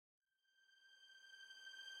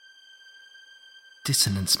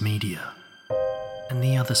Dissonance Media and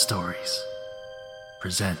the Other Stories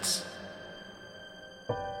presents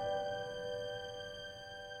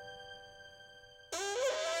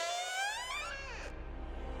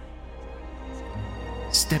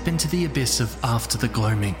Step into the abyss of After the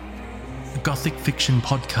Gloaming, a gothic fiction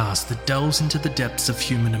podcast that delves into the depths of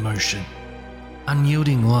human emotion.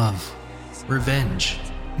 Unyielding love, revenge,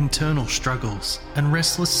 internal struggles, and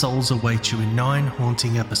restless souls await you in 9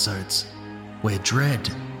 haunting episodes, where dread,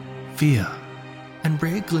 fear, and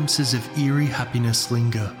rare glimpses of eerie happiness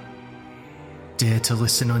linger. Dare to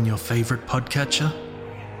listen on your favourite podcatcher?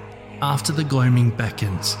 After the Gloaming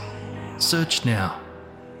beckons. Search now,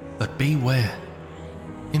 but beware.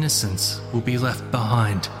 Innocence will be left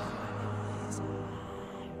behind.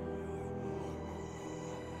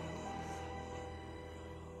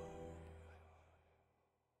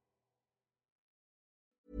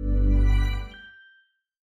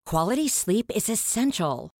 Quality sleep is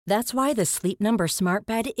essential. That's why the Sleep Number Smart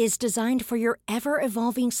Bed is designed for your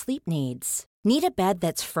ever-evolving sleep needs. Need a bed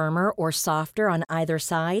that's firmer or softer on either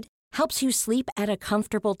side? Helps you sleep at a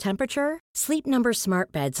comfortable temperature? Sleep Number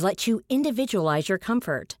Smart Beds let you individualize your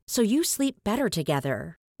comfort, so you sleep better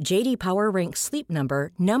together. J.D. Power ranks Sleep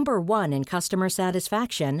Number number 1 in customer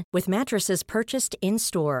satisfaction with mattresses purchased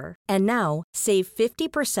in-store. And now, save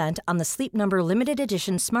 50% on the Sleep Number Limited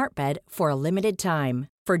Edition Smart Bed for a limited time.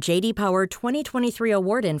 For J.D. Power 2023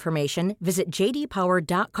 award information, visit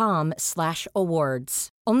jdpower.com/awards.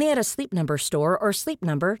 Only at a Sleep Number store or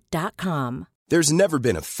sleepnumber.com. There's never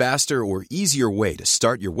been a faster or easier way to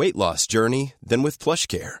start your weight loss journey than with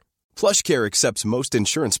PlushCare. PlushCare accepts most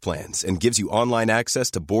insurance plans and gives you online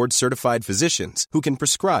access to board-certified physicians who can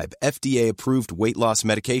prescribe FDA-approved weight loss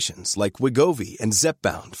medications like Wegovy and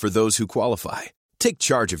Zepbound for those who qualify. Take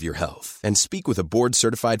charge of your health and speak with a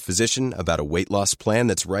board-certified physician about a weight loss plan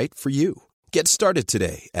that's right for you. Get started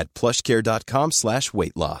today at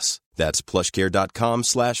plushcare.com/weight loss. That's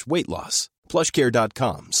plushcare.com/weight loss.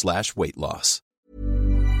 plushcare.com/weight loss.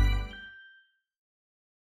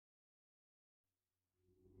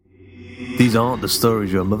 These aren't the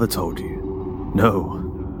stories your mother told you.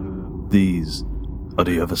 No, these are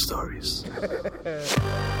the other stories.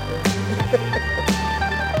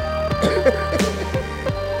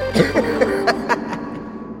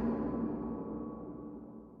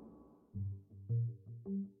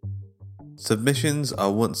 Submissions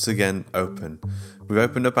are once again open. We've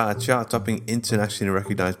opened up our chart-topping, internationally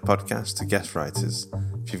recognised podcast to guest writers.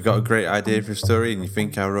 If you've got a great idea for a story and you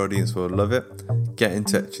think our audience will love it, get in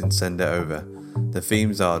touch and send it over. The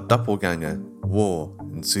themes are doppelganger, war,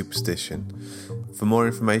 and superstition. For more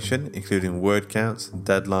information, including word counts and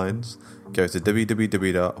deadlines, go to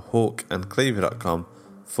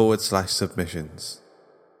www.hawkandcleaver.com/submissions.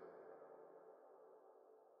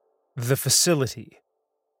 The Facility.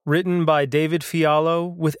 Written by David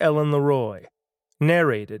Fialo with Ellen Leroy.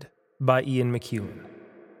 Narrated by Ian McEwan.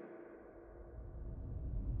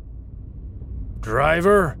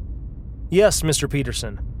 Driver? Yes, Mr.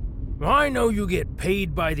 Peterson. I know you get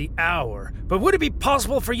paid by the hour, but would it be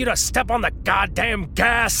possible for you to step on the goddamn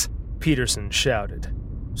gas? Peterson shouted.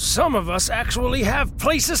 Some of us actually have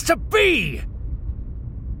places to be!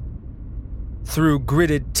 Through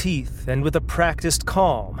gritted teeth and with a practiced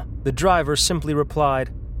calm, the driver simply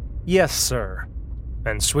replied, Yes, sir,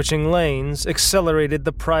 and switching lanes, accelerated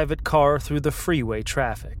the private car through the freeway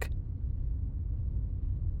traffic.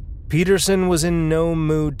 Peterson was in no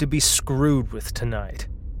mood to be screwed with tonight.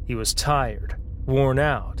 He was tired, worn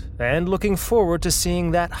out, and looking forward to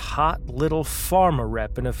seeing that hot little pharma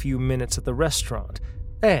rep in a few minutes at the restaurant,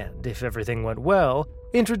 and, if everything went well,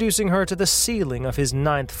 introducing her to the ceiling of his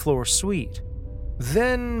 9th-floor suite.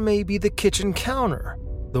 Then maybe the kitchen counter,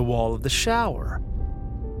 the wall of the shower.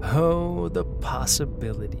 Oh, the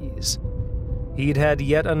possibilities. He'd had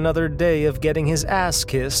yet another day of getting his ass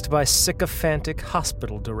kissed by sycophantic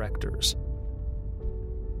hospital directors.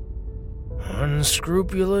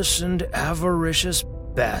 Unscrupulous and avaricious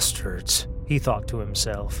bastards, he thought to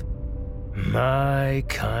himself. My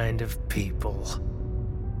kind of people.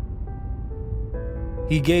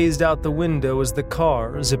 He gazed out the window as the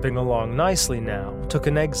car, zipping along nicely now, took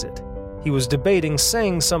an exit. He was debating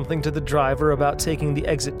saying something to the driver about taking the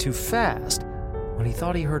exit too fast when he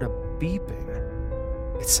thought he heard a beeping.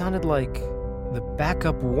 It sounded like the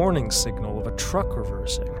backup warning signal of a truck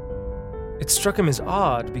reversing. It struck him as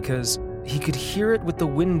odd because he could hear it with the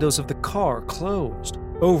windows of the car closed,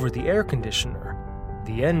 over the air conditioner,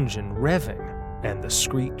 the engine revving, and the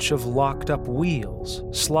screech of locked-up wheels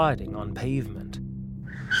sliding on pavement.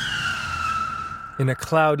 In a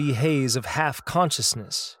cloudy haze of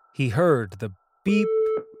half-consciousness, he heard the beep,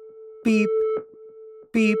 beep,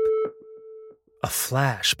 beep. A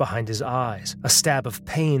flash behind his eyes, a stab of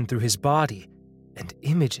pain through his body, and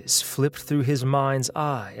images flipped through his mind's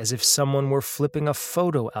eye as if someone were flipping a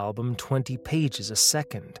photo album 20 pages a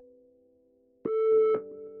second.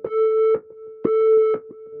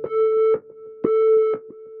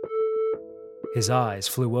 His eyes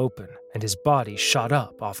flew open, and his body shot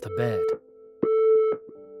up off the bed.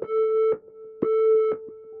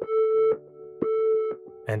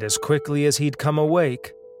 And as quickly as he'd come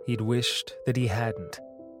awake, he'd wished that he hadn't.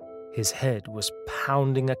 His head was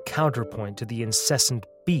pounding a counterpoint to the incessant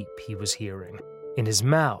beep he was hearing. In his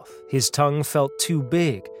mouth, his tongue felt too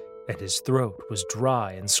big, and his throat was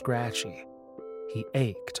dry and scratchy. He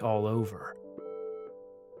ached all over.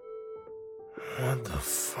 "What the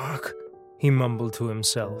fuck?" he mumbled to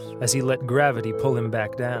himself as he let gravity pull him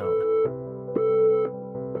back down.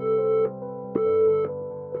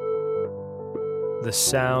 The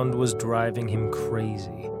sound was driving him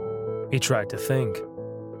crazy. He tried to think.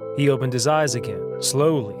 He opened his eyes again,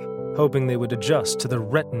 slowly, hoping they would adjust to the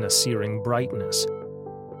retina-searing brightness.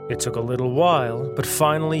 It took a little while, but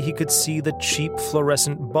finally he could see the cheap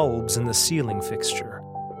fluorescent bulbs in the ceiling fixture.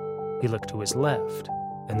 He looked to his left,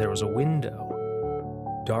 and there was a window.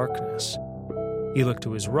 Darkness. He looked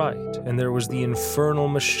to his right, and there was the infernal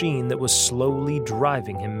machine that was slowly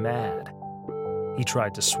driving him mad. He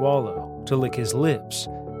tried to swallow, to lick his lips,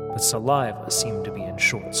 but saliva seemed to be in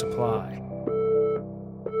short supply.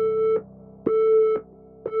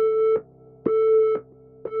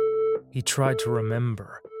 He tried to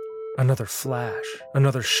remember. Another flash,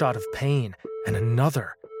 another shot of pain, and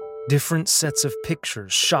another. Different sets of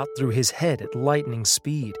pictures shot through his head at lightning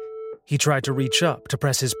speed. He tried to reach up, to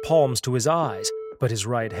press his palms to his eyes, but his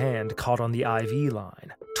right hand caught on the IV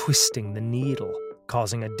line, twisting the needle,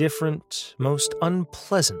 causing a different, most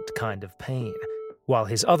unpleasant kind of pain, while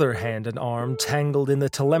his other hand and arm tangled in the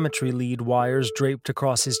telemetry lead wires draped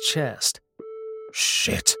across his chest.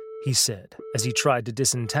 "Shit," he said, as he tried to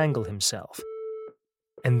disentangle himself.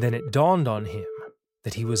 And then it dawned on him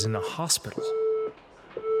that he was in a hospital.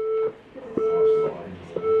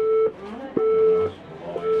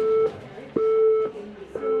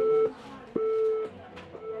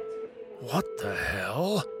 "What the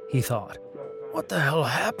hell?" he thought. "What the hell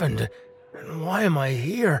happened? And why am I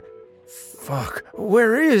here? Fuck,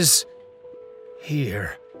 where is...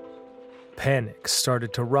 here?" Panic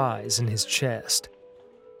started to rise in his chest.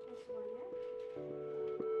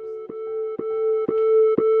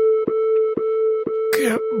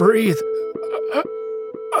 "Can't breathe.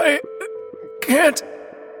 I can't..."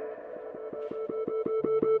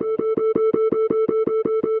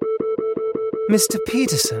 "Mr.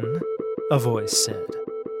 Peterson," a voice said.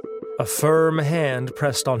 A firm hand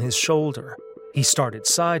pressed on his shoulder. He started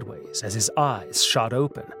sideways as his eyes shot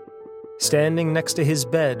open. Standing next to his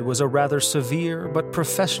bed was a rather severe but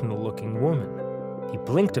professional-looking woman. He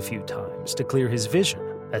blinked a few times to clear his vision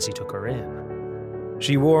as he took her in.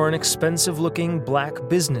 She wore an expensive-looking black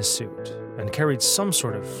business suit and carried some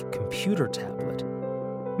sort of computer tablet.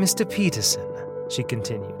 "Mr. Peterson," she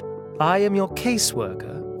continued, "I am your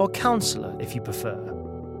caseworker, or counselor if you prefer.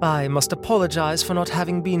 I must apologize for not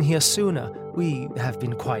having been here sooner. We have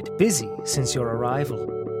been quite busy since your arrival."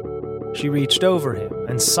 She reached over him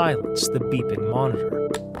and silenced the beeping monitor.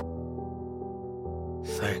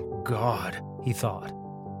 "Thank God," he thought.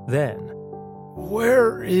 Then,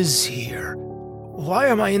 "Where is here? Why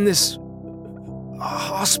am I in this...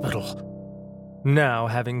 hospital?" Now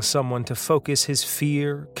having someone to focus his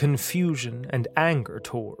fear, confusion, and anger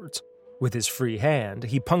towards. With his free hand,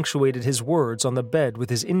 he punctuated his words on the bed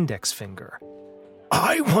with his index finger.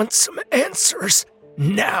 "I want some answers,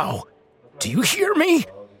 now. Do you hear me?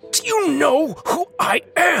 Do you know who I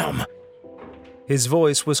am?" His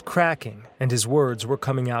voice was cracking, and his words were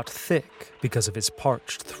coming out thick because of his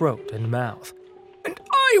parched throat and mouth. "And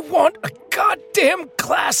I want a goddamn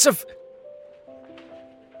glass of..."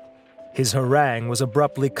 His harangue was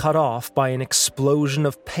abruptly cut off by an explosion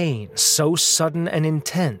of pain so sudden and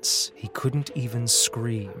intense he couldn't even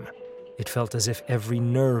scream. It felt as if every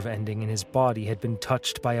nerve ending in his body had been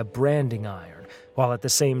touched by a branding iron, while at the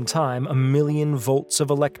same time 1,000,000 volts of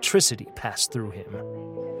electricity passed through him.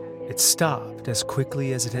 It stopped as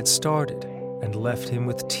quickly as it had started and left him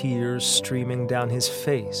with tears streaming down his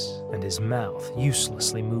face and his mouth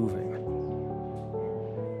uselessly moving.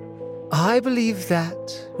 "I believe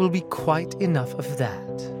that will be quite enough of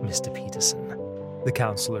that, Mr. Peterson," the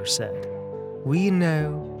counselor said. "We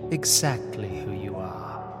know exactly who you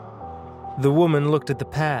are." The woman looked at the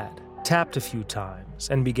pad, tapped a few times,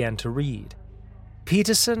 and began to read.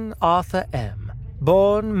 "Peterson Arthur M.,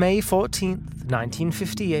 Born May 14th,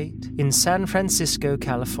 1958, in San Francisco,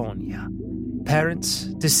 California. Parents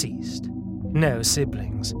deceased. No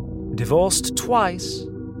siblings. Divorced twice.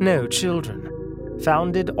 No children.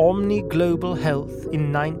 Founded Omni Global Health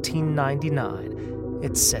in 1999,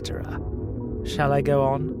 etc. Shall I go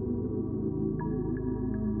on?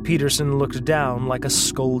 Peterson looked down like a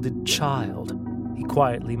scolded child. He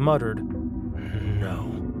quietly muttered,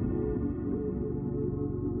 "No."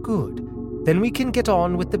 Good. Then we can get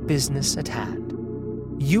on with the business at hand.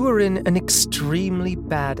 You were in an extremely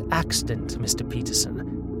bad accident, Mr.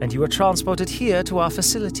 Peterson, and you were transported here to our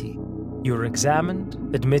facility. You were examined,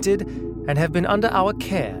 admitted, and have been under our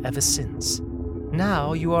care ever since.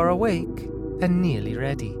 Now you are awake and nearly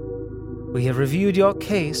ready. We have reviewed your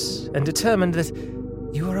case and determined that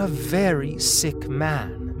you are a very sick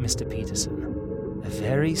man, Mr. Peterson. A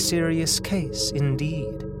very serious case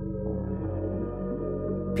indeed.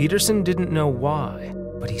 Peterson didn't know why,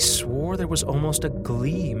 but he swore there was almost a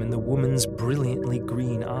gleam in the woman's brilliantly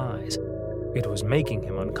green eyes. It was making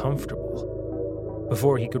him uncomfortable.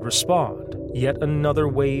 Before he could respond, yet another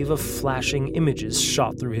wave of flashing images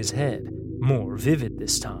shot through his head, more vivid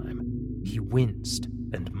this time. He winced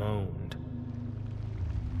and moaned.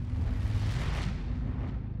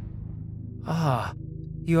 "Ah,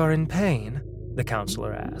 you are in pain?" the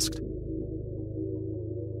counselor asked.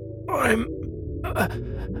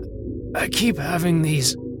 I keep having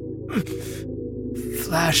these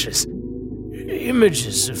flashes,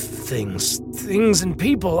 images of things and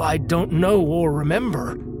people I don't know or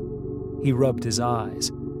remember." He rubbed his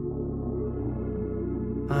eyes.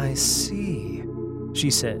 "I see," she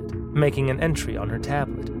said, making an entry on her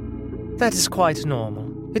tablet. "That is quite normal.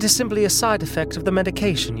 It is simply a side effect of the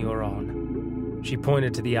medication you are on." She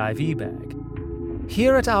pointed to the IV bag.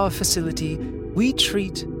 "Here at our facility, we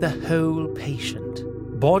treat the whole patient,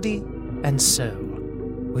 body and soul.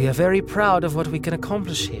 We are very proud of what we can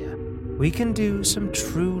accomplish here. We can do some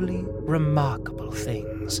truly remarkable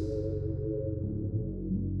things."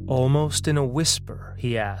 Almost in a whisper,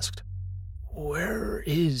 he asked, "Where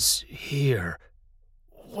is here?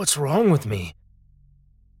 What's wrong with me?"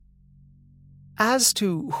 "As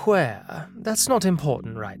to where, that's not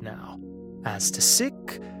important right now. As to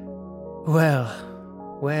sick, well,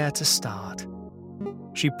 where to start?"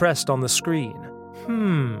 She pressed on the screen,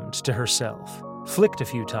 hummed to herself, flicked a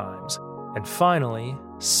few times, and finally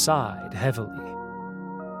sighed heavily.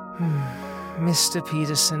 "Mr.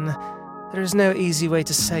 Peterson, there is no easy way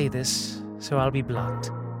to say this, so I'll be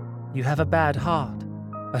blunt. You have a bad heart,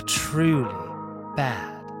 a truly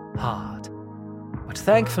bad heart. But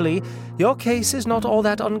thankfully, your case is not all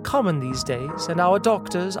that uncommon these days, and our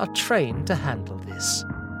doctors are trained to handle this."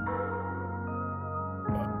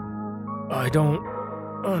 "I don't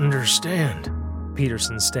understand,"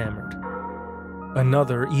 Peterson stammered.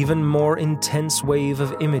 Another, even more intense wave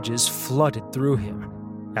of images flooded through him.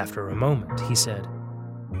 After a moment, he said,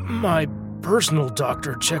 "My personal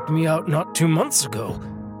doctor checked me out not 2 months ago.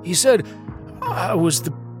 He said I was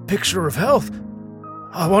the picture of health.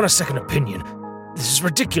 I want a second opinion. This is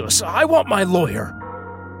ridiculous. I want my lawyer."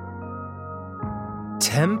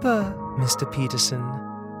 "Temper, Mr. Peterson.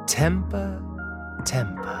 Temper,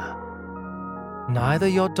 temper. Neither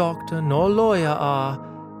your doctor nor lawyer are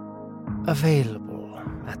available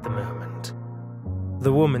at the moment."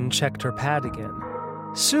 The woman checked her pad again.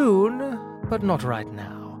 "Soon, but not right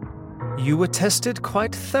now. You were tested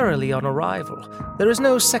quite thoroughly on arrival. There is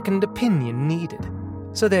no second opinion needed.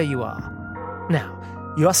 So there you are. Now,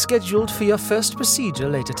 you are scheduled for your first procedure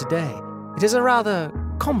later today. It is a rather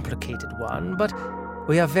complicated one, but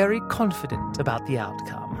we are very confident about the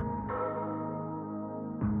outcome."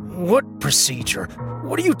 "What procedure?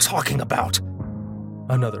 What are you talking about?"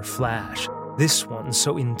 Another flash, this one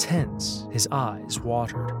so intense his eyes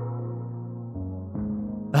watered.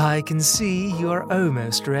 "I can see you are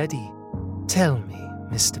almost ready. Tell me,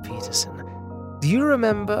 Mr. Peterson, do you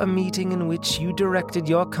remember a meeting in which you directed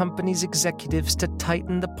your company's executives to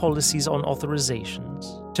tighten the policies on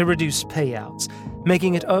authorizations, to reduce payouts,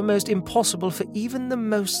 making it almost impossible for even the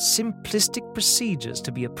most simplistic procedures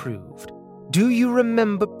to be approved? Do you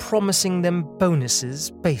remember promising them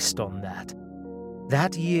bonuses based on that?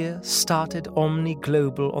 That year started Omni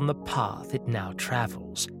Global on the path it now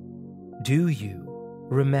travels. Do you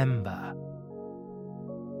remember?"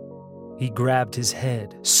 He grabbed his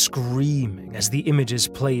head, screaming as the images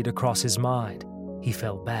played across his mind. He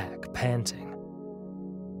fell back, panting.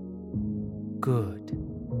 "Good,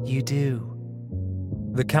 you do."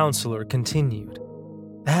 The counselor continued.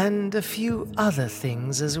 "And a few other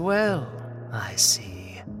things as well, I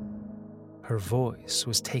see." Her voice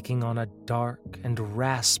was taking on a dark and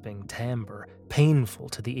rasping timbre, painful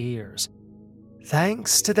to the ears.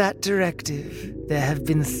 Thanks to that directive, there have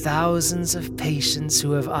been thousands of patients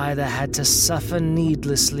who have either had to suffer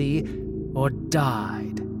needlessly or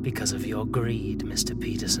died because of your greed, Mr.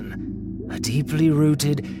 Peterson. A deeply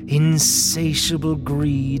rooted, insatiable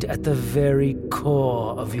greed at the very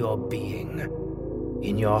core of your being.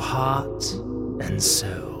 In your heart and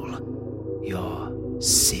soul. Your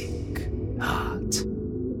sick heart.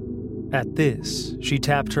 At this, she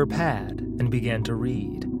tapped her pad and began to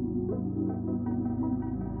read.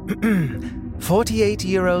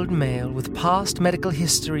 48-year-old male with past medical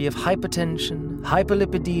history of hypertension,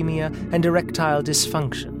 hyperlipidemia, and erectile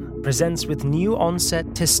dysfunction presents with new onset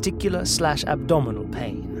testicular/abdominal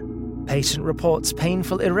pain. Patient reports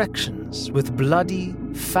painful erections with bloody,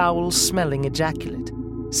 foul-smelling ejaculate.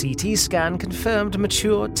 CT scan confirmed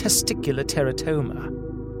mature testicular teratoma.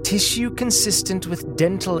 Tissue consistent with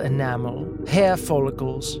dental enamel, hair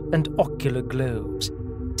follicles, and ocular globes.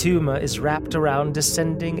 Tumor is wrapped around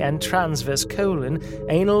descending and transverse colon,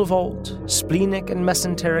 anal vault, splenic and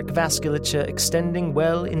mesenteric vasculature extending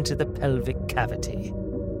well into the pelvic cavity.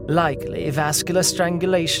 Likely vascular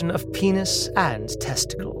strangulation of penis and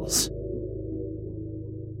testicles.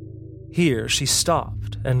 Here she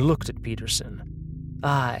stopped and looked at Peterson.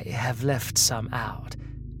 I have left some out,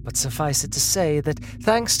 but suffice it to say that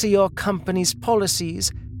thanks to your company's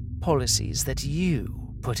policies that you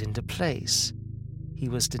put into place, he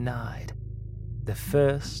was denied. The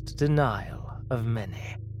first denial of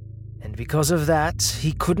many. And because of that,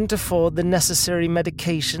 he couldn't afford the necessary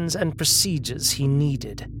medications and procedures he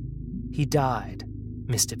needed. He died,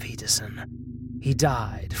 Mr. Peterson. He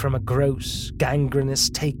died from a gross, gangrenous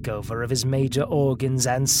takeover of his major organs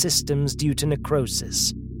and systems due to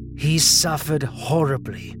necrosis. He suffered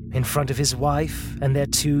horribly in front of his wife and their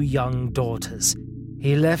 2 young daughters.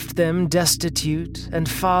 He left them destitute and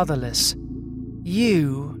fatherless.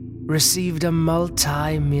 You received a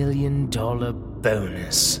multi-million-dollar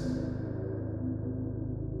bonus.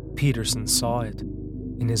 Peterson saw it,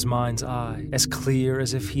 in his mind's eye, as clear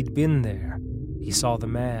as if he'd been there. He saw the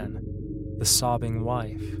man, the sobbing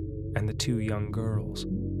wife, and the 2 young girls.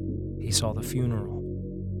 He saw the funeral.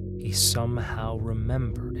 He somehow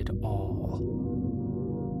remembered it all.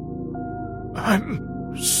 I'm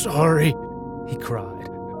sorry, he cried.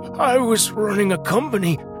 I was running a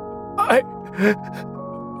company.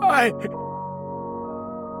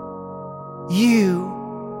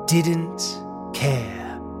 You didn't care.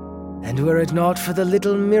 And were it not for the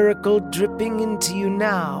little miracle dripping into you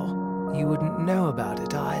now, you wouldn't know about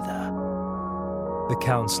it either. The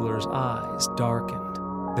counselor's eyes darkened,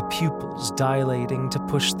 the pupils dilating to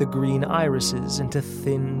push the green irises into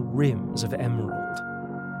thin rims of emerald.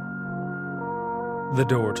 The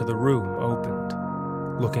door to the room opened.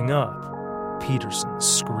 Looking up, Peterson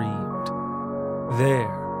screamed.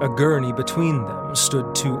 There, a gurney between them,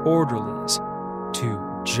 stood 2 orderlies, 2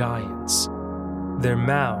 giants. Their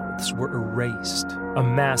mouths were erased, a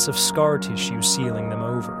mass of scar tissue sealing them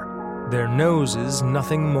over. Their noses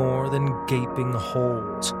nothing more than gaping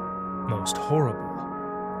holes. Most horrible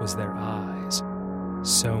was their eyes,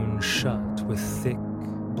 sewn shut with thick,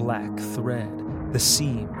 black thread. The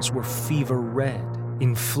seams were fever red,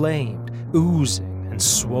 inflamed, oozing, and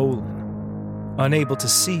swollen. Unable to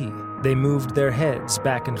see, they moved their heads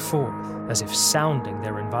back and forth as if sounding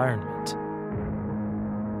their environment.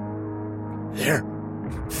 Their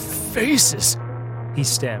faces, he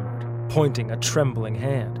stammered, pointing a trembling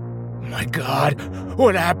hand. My God,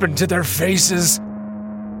 what happened to their faces?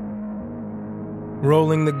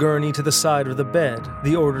 Rolling the gurney to the side of the bed,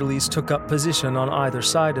 the orderlies took up position on either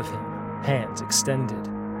side of him, hands extended.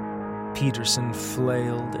 Peterson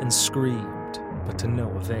flailed and screamed, but to no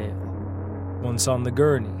avail. Once on the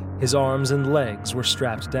gurney, his arms and legs were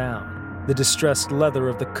strapped down, the distressed leather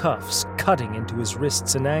of the cuffs cutting into his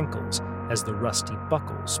wrists and ankles as the rusty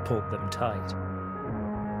buckles pulled them tight.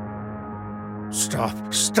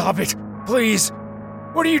 Stop it, please!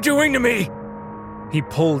 What are you doing to me? He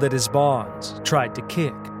pulled at his bonds, tried to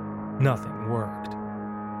kick. Nothing worked.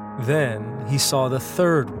 Then he saw the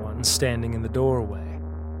 3rd one standing in the doorway.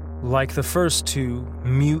 Like the first 2,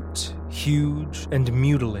 mute, huge, and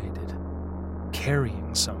mutilated,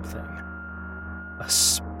 carrying something. A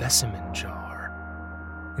specimen jar.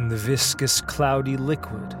 In the viscous, cloudy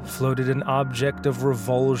liquid floated an object of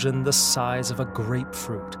revulsion the size of a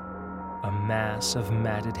grapefruit, a mass of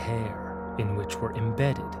matted hair in which were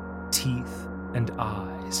embedded teeth and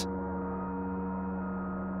eyes.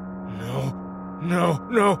 No!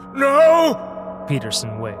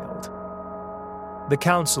 Peterson wailed. The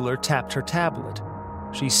counselor tapped her tablet.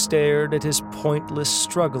 She stared at his pointless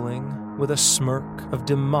struggling with a smirk of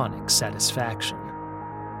demonic satisfaction.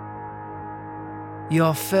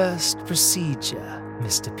 Your first procedure,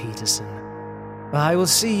 Mr. Peterson. I will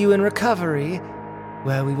see you in recovery,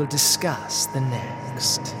 where we will discuss the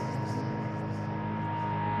next.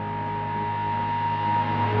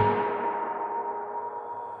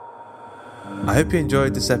 I hope you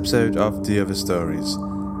enjoyed this episode of The Other Stories.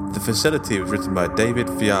 The Facility was written by David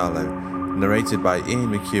Fialo, narrated by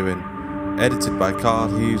Ian McEwen, edited by Carl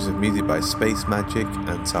Hughes, with music by Space Magic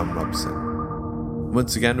and Tom Robson.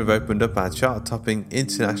 Once again, we've opened up our chart-topping,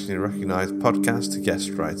 internationally recognised podcast to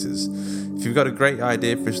guest writers. If you've got a great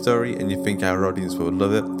idea for a story and you think our audience will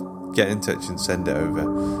love it, get in touch and send it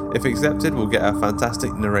over. If accepted, we'll get our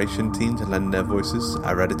fantastic narration team to lend their voices.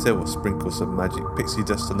 Our editor will sprinkle some magic pixie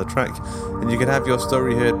dust on the track, and you can have your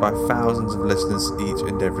story heard by thousands of listeners each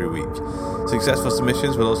and every week. Successful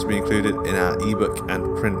submissions will also be included in our ebook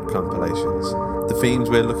and print compilations. The themes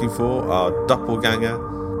we're looking for are doppelganger,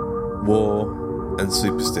 war, and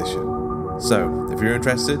superstition. So, if you're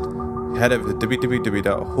interested, head over to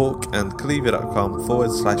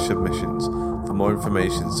www.hawkandcleaver.com/submissions for more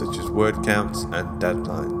information such as word counts and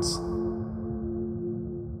deadlines.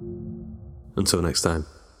 Until next time.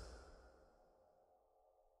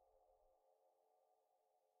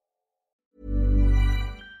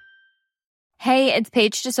 Hey, it's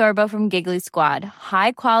Paige DeSorbo from Giggly Squad.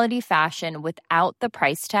 High quality fashion without the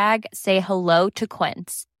price tag. Say hello to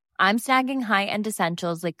Quince. I'm snagging high-end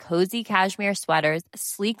essentials like cozy cashmere sweaters,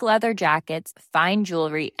 sleek leather jackets, fine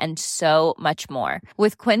jewelry, and so much more.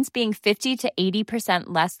 With Quince being 50 to 80%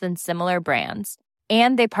 less than similar brands.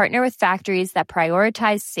 And they partner with factories that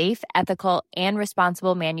prioritize safe, ethical, and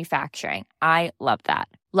responsible manufacturing. I love that.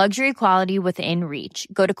 Luxury quality within reach.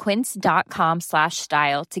 Go to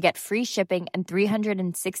quince.com/style to get free shipping and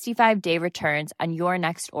 365-day returns on your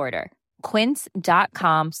next order.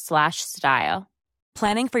 Quince.com/style.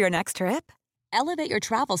 Planning for your next trip? Elevate your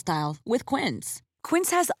travel style with Quince.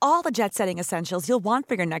 Quince has all the jet-setting essentials you'll want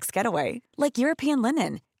for your next getaway, like European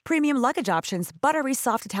linen, premium luggage options, buttery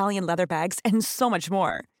soft Italian leather bags, and so much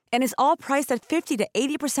more. And is all priced at 50 to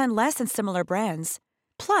 80% less than similar brands.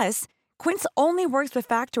 Plus, Quince only works with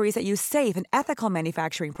factories that use safe and ethical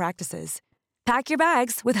manufacturing practices. Pack your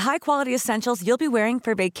bags with high-quality essentials you'll be wearing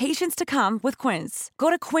for vacations to come with Quince.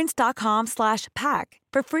 Go to quince.com/pack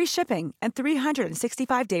for free shipping and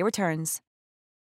 365-day returns.